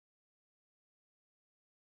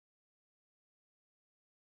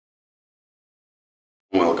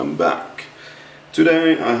Welcome back.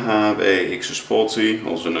 Today I have a Ixus 40,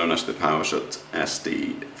 also known as the powershot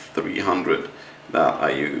SD600, that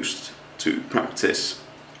I used to practice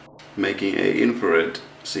making a infrared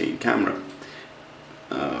scene camera.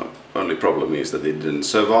 Only problem is that it didn't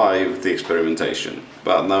survive the experimentation,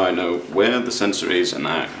 but now I know where the sensor is and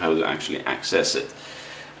how to actually access it.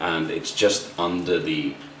 And it's just under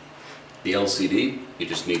the LCD. You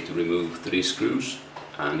just need to remove 3 screws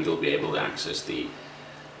and you'll be able to access the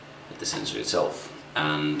sensor itself.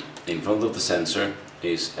 And in front of the sensor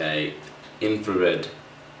is a infrared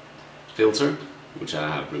filter, which I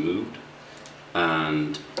have removed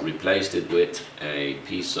and replaced it with a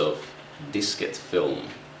piece of diskette film,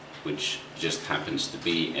 which just happens to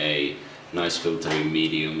be a nice filtering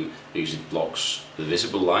medium because it blocks the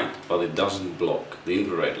visible light, but it doesn't block the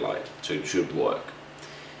infrared light, so it should work.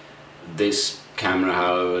 This camera,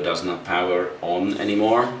 however, does not power on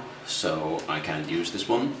anymore, so I can't use this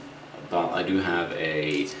one. But I do have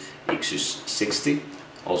a Ixus 60,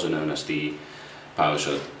 also known as the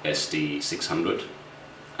powershot SD600,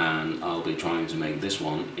 and I'll be trying to make this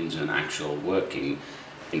one into an actual working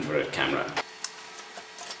infrared camera.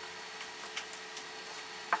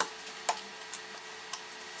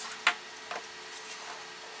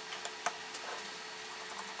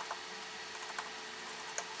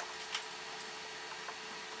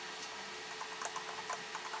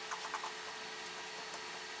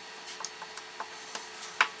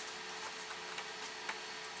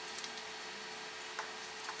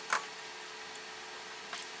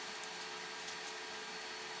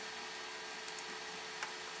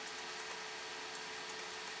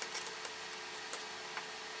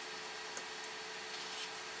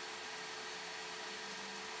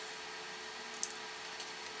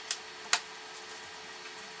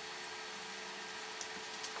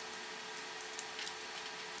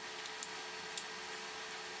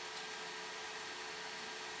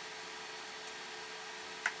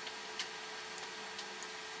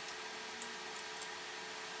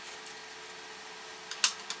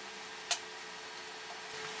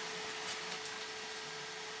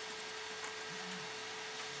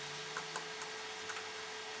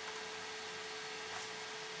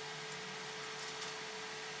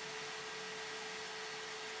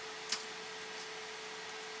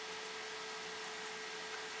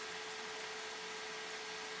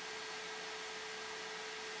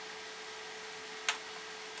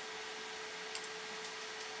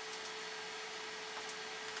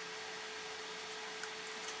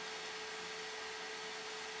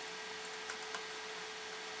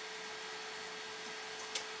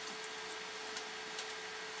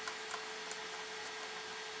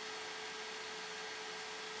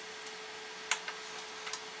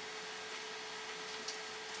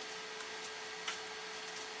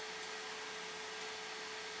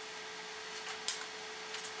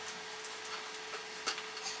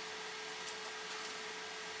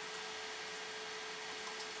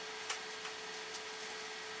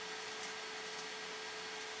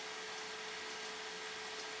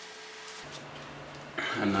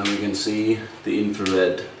 And now you can see the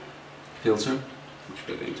infrared filter, which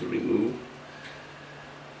we're going to remove.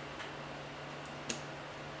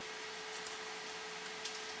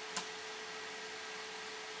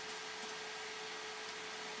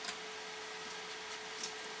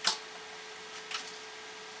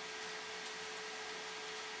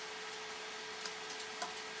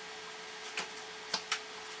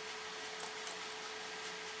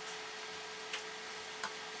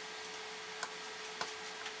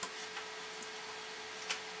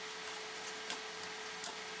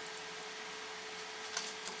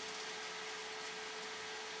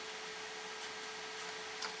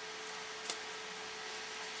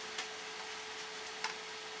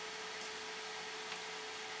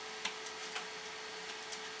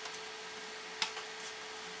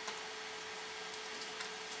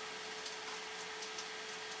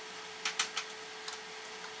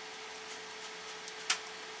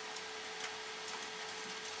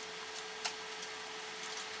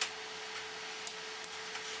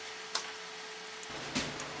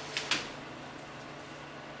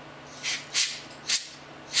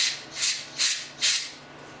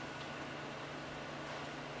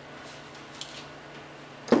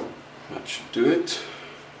 That should do it.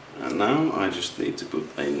 And now I just need to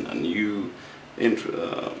put in a new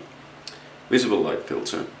visible light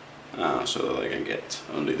filter so that I can get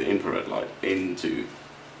only the infrared light into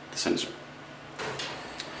the sensor.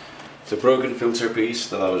 The broken filter piece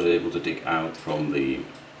that I was able to dig out from the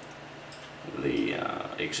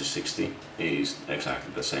Ixus 60 is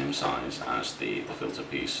exactly the same size as the filter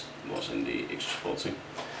piece was in the Ixus 40.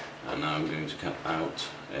 And now I'm going to cut out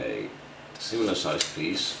a similar sized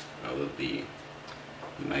piece out of the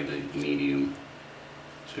magnetic medium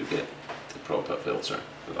to get the proper filter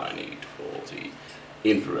that I need for the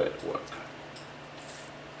infrared work.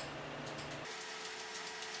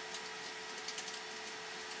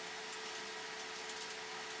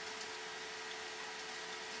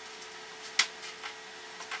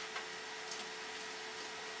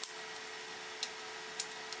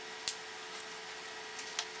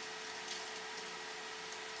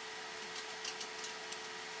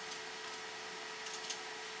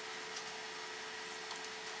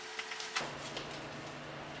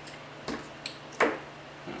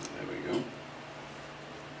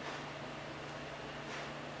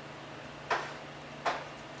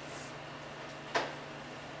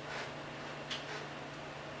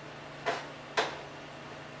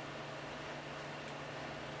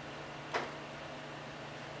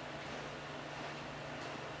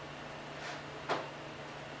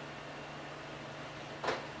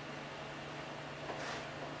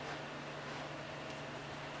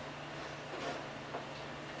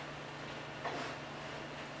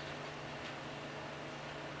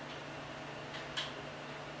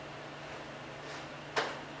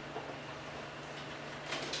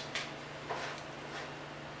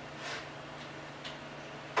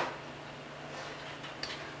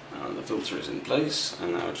 The filter is in place,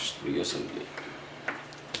 and now just reassembly.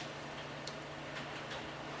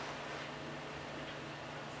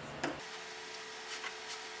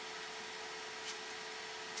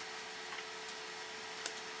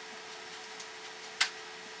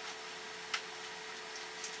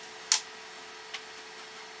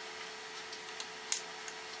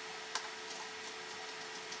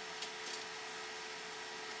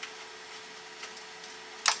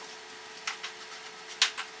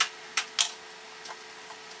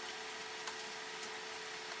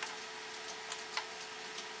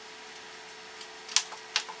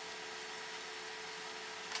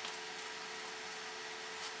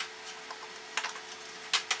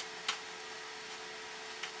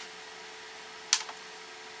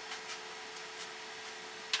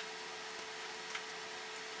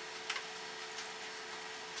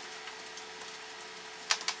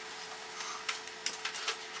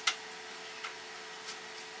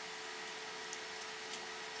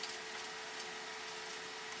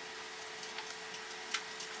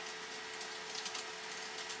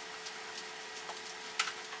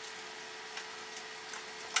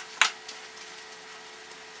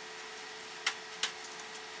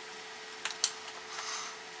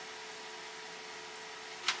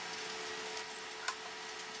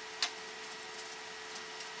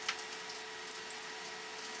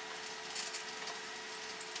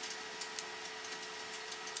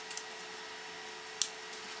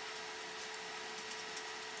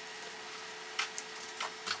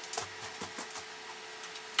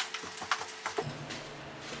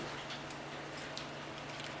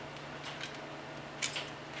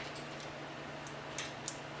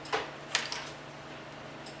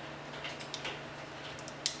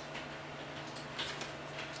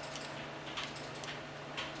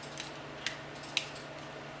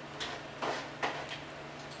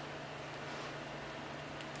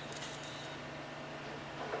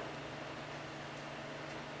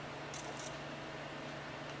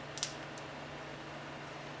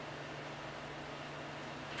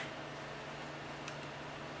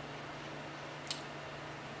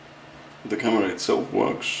 The camera itself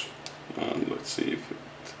works, and let's see if it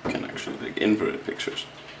can actually take infrared pictures.